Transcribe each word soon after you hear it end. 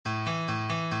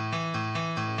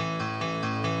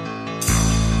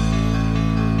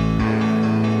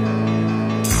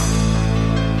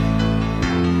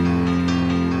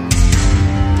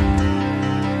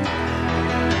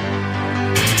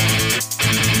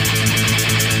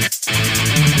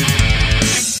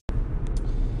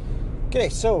Okay,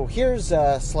 so here's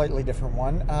a slightly different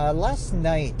one. Last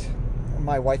night,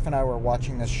 my wife and I were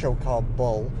watching this show called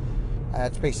Bull.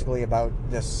 It's basically about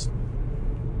this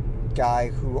guy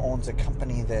who owns a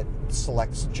company that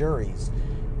selects juries.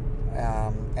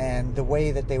 And the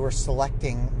way that they were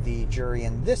selecting the jury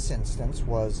in this instance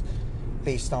was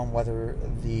based on whether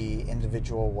the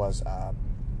individual was a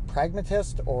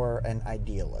pragmatist or an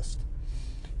idealist.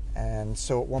 And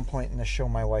so at one point in the show,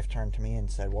 my wife turned to me and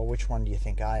said, "Well, which one do you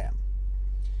think I am?"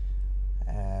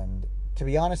 And to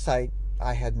be honest, I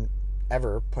hadn't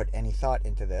ever put any thought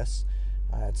into this.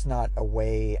 It's not a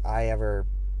way I ever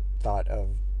thought of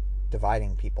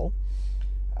dividing people.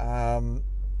 And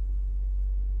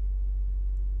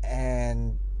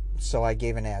so I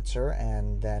gave an answer,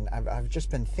 and then I've just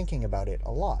been thinking about it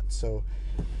a lot. So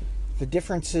the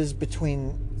differences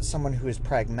between someone who is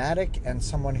pragmatic and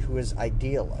someone who is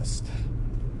idealist.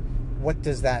 What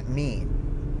does that mean?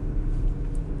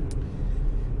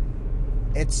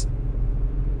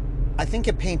 I think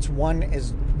it paints one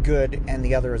as good and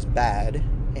the other as bad,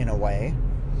 in a way.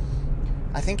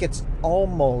 I think it's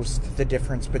almost the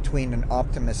difference between an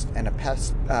optimist and a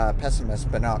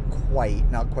pessimist, but not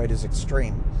quite as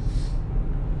extreme.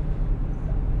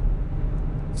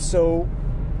 So,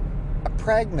 a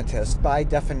pragmatist, by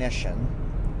definition,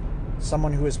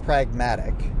 someone who is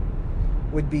pragmatic,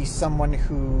 would be someone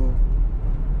who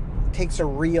takes a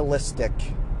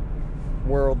realistic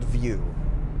worldview,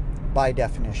 by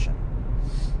definition.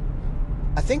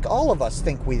 I think all of us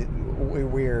think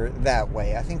we're that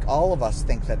way. I think all of us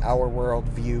think that our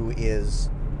worldview is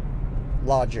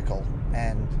logical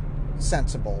and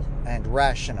sensible and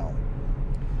rational.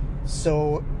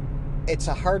 So it's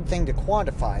a hard thing to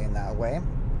quantify in that way.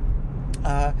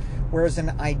 Whereas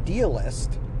an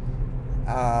idealist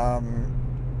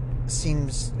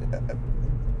seems,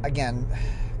 again,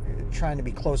 trying to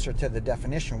be closer to the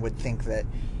definition, would think that,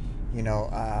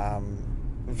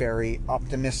 very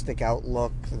optimistic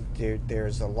outlook.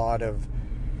 There's a lot of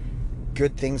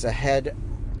good things ahead.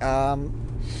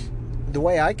 The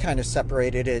way I kind of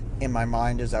separated it in my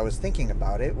mind as I was thinking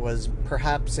about it was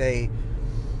perhaps a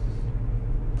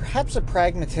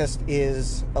pragmatist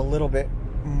is a little bit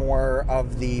more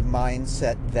of the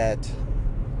mindset that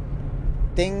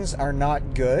things are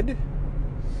not good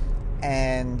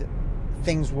and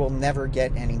things will never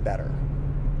get any better.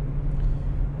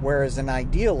 Whereas an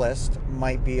idealist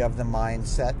might be of the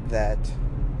mindset that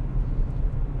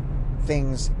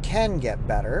things can get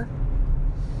better.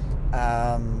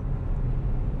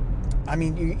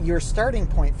 Your starting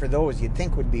point for those you'd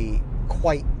think would be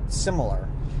quite similar.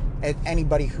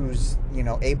 Anybody who's,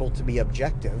 able to be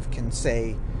objective can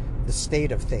say the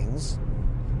state of things,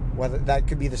 whether that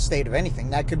could be the state of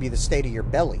anything, that could be the state of your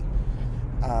belly.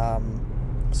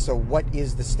 So what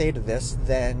is the state of this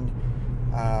then?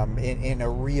 In a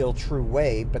real true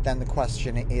way, but then the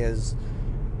question is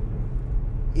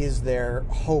there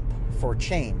hope for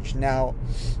change? Now,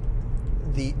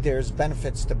 there's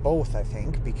benefits to both, I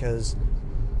think, because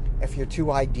if you're too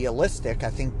idealistic, I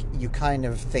think you kind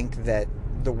of think that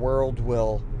the world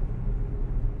will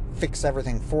fix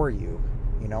everything for you,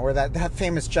 or that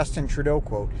famous Justin Trudeau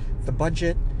quote, "The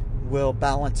budget will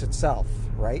balance itself,"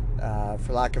 right?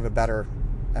 For lack of a better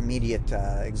immediate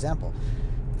example.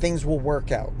 Things will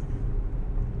work out,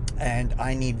 and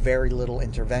I need very little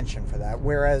intervention for that.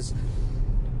 Whereas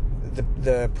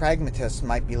the pragmatist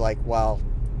might be like, well,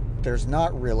 there's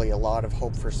not really a lot of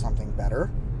hope for something better,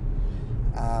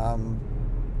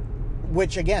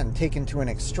 which again, taken to an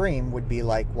extreme, would be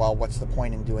like, well, what's the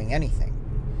point in doing anything?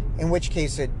 In which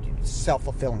case, it's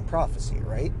self-fulfilling prophecy,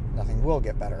 right? Nothing will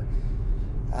get better.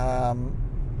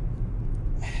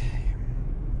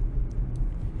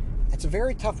 It's a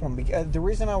very tough one. The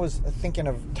reason I was thinking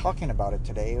of talking about it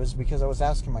today was because I was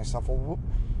asking myself, well,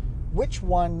 which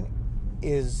one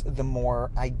is the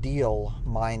more ideal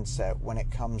mindset when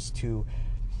it comes to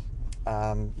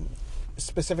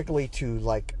specifically to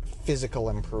like physical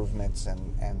improvements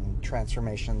and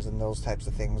transformations and those types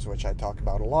of things, which I talk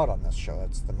about a lot on this show.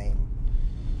 That's the main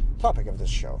topic of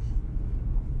this show.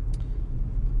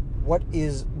 What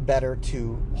is better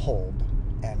to hold?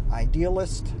 An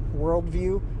idealist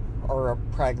worldview or a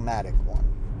pragmatic one?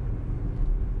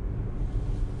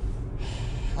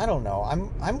 I don't know.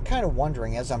 I'm kind of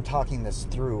wondering as I'm talking this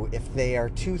through if they are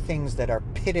two things that are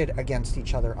pitted against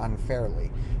each other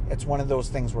unfairly. It's one of those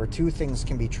things where two things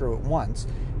can be true at once,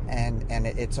 and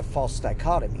it's a false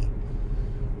dichotomy.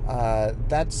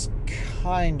 That's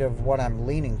kind of what I'm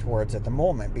leaning towards at the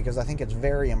moment, because I think it's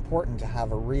very important to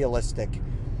have a realistic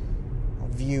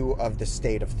view of the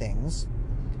state of things,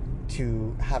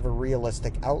 to have a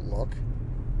realistic outlook,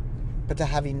 but to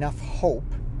have enough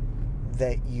hope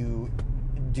that you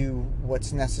do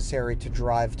what's necessary to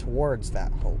drive towards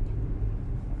that hope.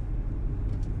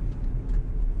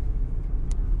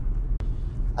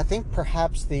 I think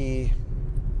perhaps the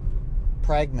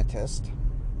pragmatist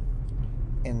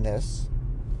in this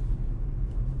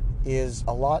is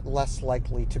a lot less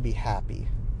likely to be happy,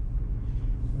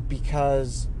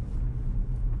 because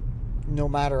no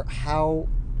matter how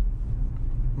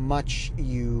much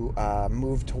you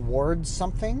move towards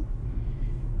something,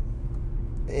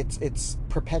 it's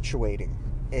perpetuating.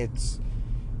 It's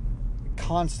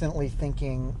constantly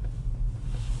thinking,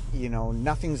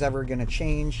 nothing's ever going to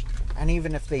change, and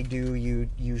even if they do, you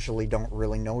usually don't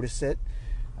really notice it.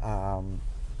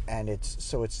 And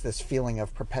it's this feeling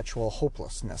of perpetual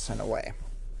hopelessness in a way.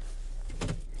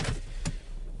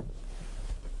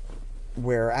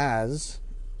 Whereas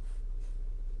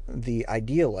the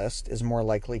idealist is more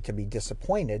likely to be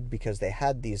disappointed because they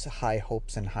had these high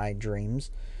hopes and high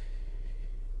dreams,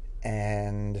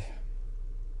 and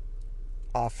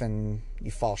often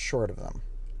you fall short of them.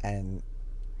 And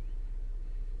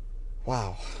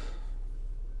wow.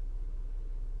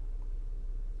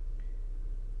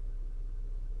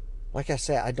 Like I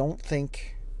say, I don't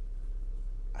think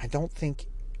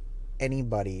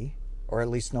anybody, or at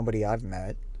least nobody I've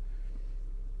met,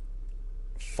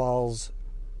 falls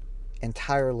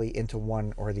entirely into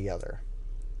one or the other.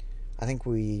 I think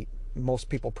most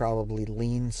people probably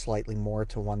lean slightly more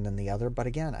to one than the other, but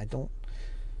again, I don't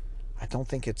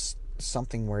think it's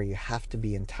something where you have to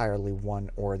be entirely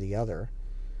one or the other.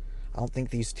 I don't think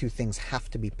these two things have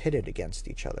to be pitted against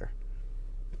each other.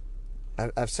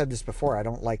 I've said this before. I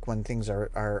don't like when things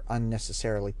are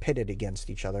unnecessarily pitted against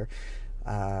each other.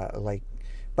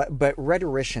 But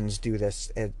rhetoricians do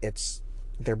this. It's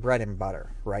their bread and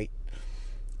butter, right?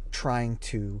 Trying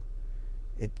to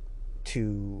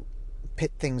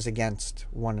pit things against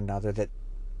one another that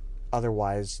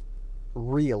otherwise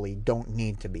really don't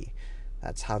need to be.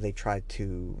 That's how they try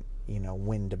to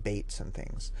win debates and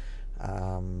things.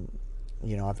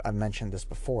 I've mentioned this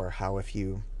before, how if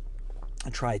you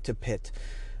try to pit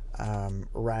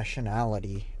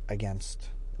rationality against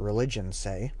religion,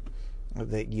 say,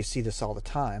 that you see this all the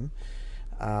time,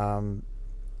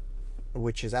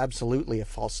 which is absolutely a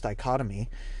false dichotomy,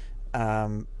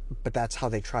 but that's how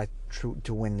they try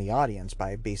to win the audience,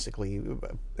 by basically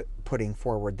putting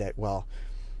forward that, well,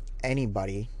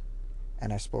 anybody,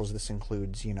 and I suppose this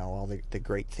includes all the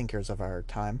great thinkers of our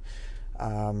time,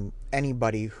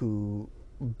 anybody who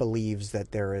believes that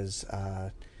there is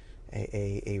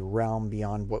a realm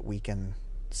beyond what we can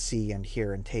see and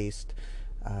hear and taste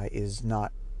is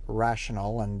not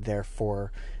rational, and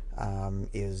therefore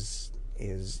is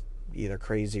either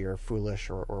crazy or foolish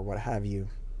or what have you.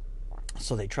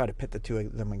 So they try to pit the two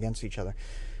of them against each other.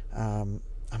 I'm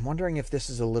wondering if this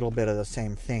is a little bit of the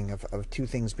same thing, of two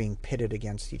things being pitted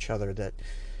against each other that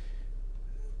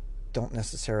don't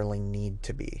necessarily need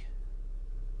to be.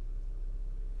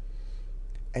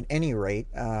 At any rate,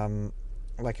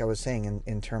 like I was saying,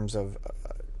 in terms of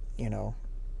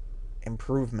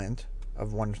improvement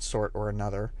of one sort or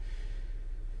another,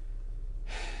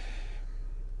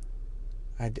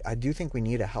 I do think we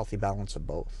need a healthy balance of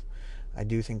both. I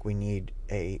do think we need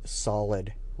a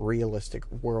solid, realistic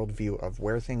worldview of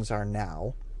where things are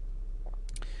now,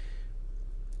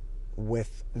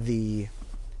 with the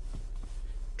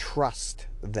trust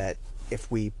that if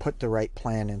we put the right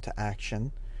plan into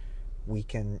action, we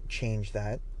can change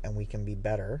that and we can be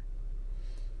better.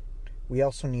 We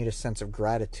also need a sense of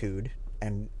gratitude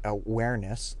and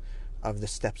awareness of the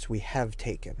steps we have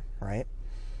taken, right?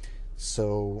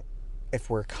 So if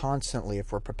we're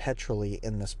perpetually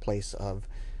in this place of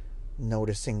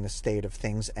noticing the state of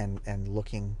things and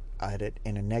looking at it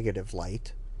in a negative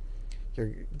light,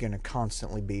 you're going to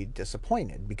constantly be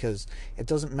disappointed, because it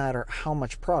doesn't matter how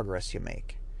much progress you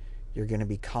make. You're going to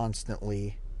be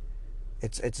constantly,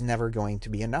 it's never going to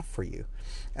be enough for you.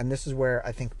 And this is where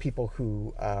I think people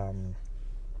who,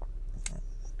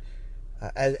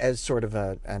 as sort of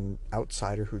an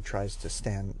outsider who tries to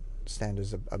stand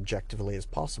as objectively as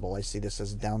possible, I see this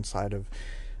as a downside of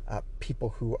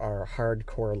people who are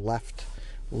hardcore left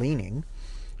leaning,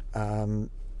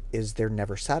 is they're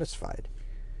never satisfied,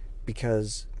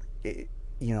 because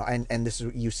and this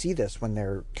is, you see this when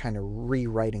they're kind of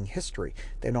rewriting history.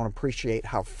 They don't appreciate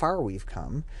how far we've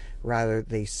come. Rather,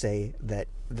 they say that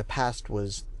the past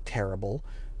was terrible,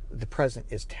 the present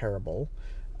is terrible,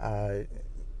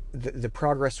 the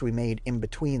progress we made in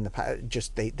between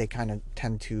they kind of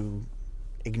tend to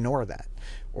ignore that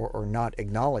or not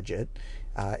acknowledge it.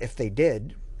 If they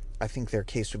did, I think their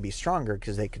case would be stronger,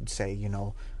 because they could say,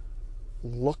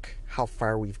 look how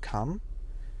far we've come.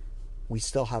 we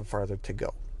still have farther to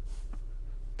go.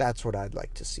 That's what I'd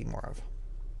like to see more of.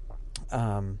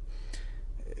 And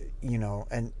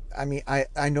I mean,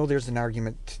 I know there's an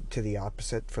argument to the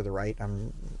opposite for the right.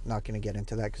 I'm not going to get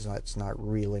into that because that's not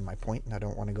really my point, and I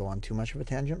don't want to go on too much of a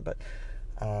tangent, but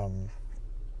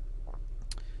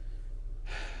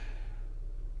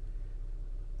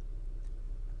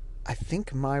I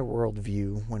think my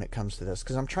worldview when it comes to this,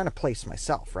 because I'm trying to place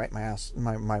myself, right?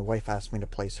 My wife asked me to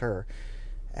place her,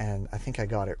 and I think I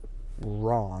got it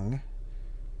wrong.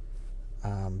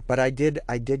 But I did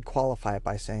qualify it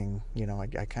by saying,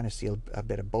 I kind of see a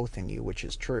bit of both in you, which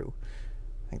is true.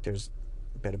 I think there's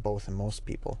a bit of both in most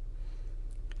people.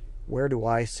 Where do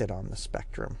I sit on the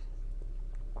spectrum?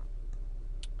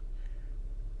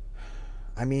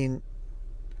 I mean,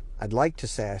 I'd like to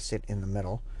say I sit in the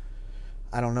middle.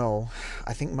 I don't know.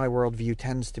 I think my worldview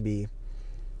tends to be,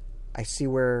 I see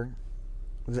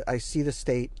the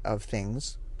state of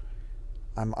things.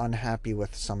 I'm unhappy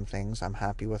with some things. I'm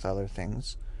happy with other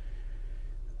things.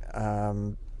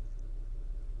 I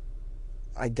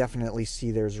definitely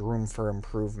see there's room for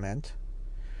improvement.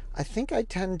 I think I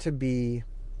tend to be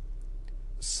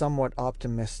somewhat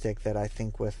optimistic that I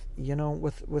think with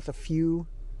a few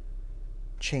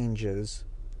changes,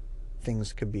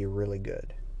 things could be really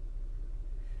good.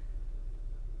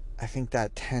 I think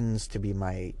that tends to be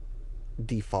my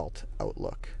default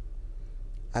outlook.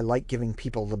 I like giving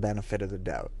people the benefit of the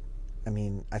doubt. I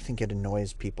mean, I think it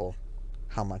annoys people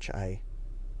how much I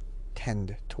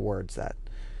tend towards that.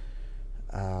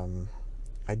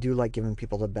 I do like giving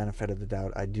people the benefit of the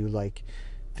doubt. I do like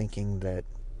thinking that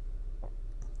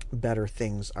better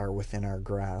things are within our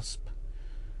grasp.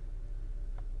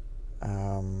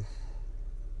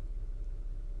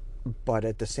 But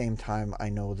at the same time, I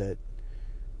know that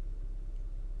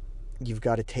you've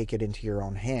got to take it into your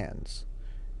own hands.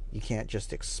 You can't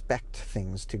just expect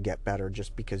things to get better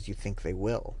just because you think they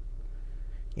will.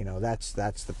 That's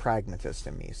the pragmatist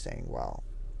in me saying, well,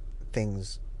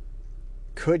 things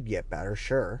could get better,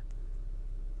 sure,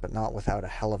 but not without a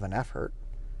hell of an effort.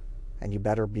 And you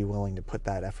better be willing to put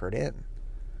that effort in.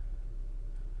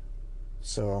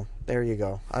 So, there you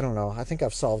go. I don't know. I think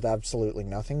I've solved absolutely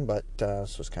nothing, but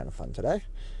this was kind of fun today.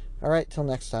 All right, till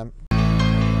next time.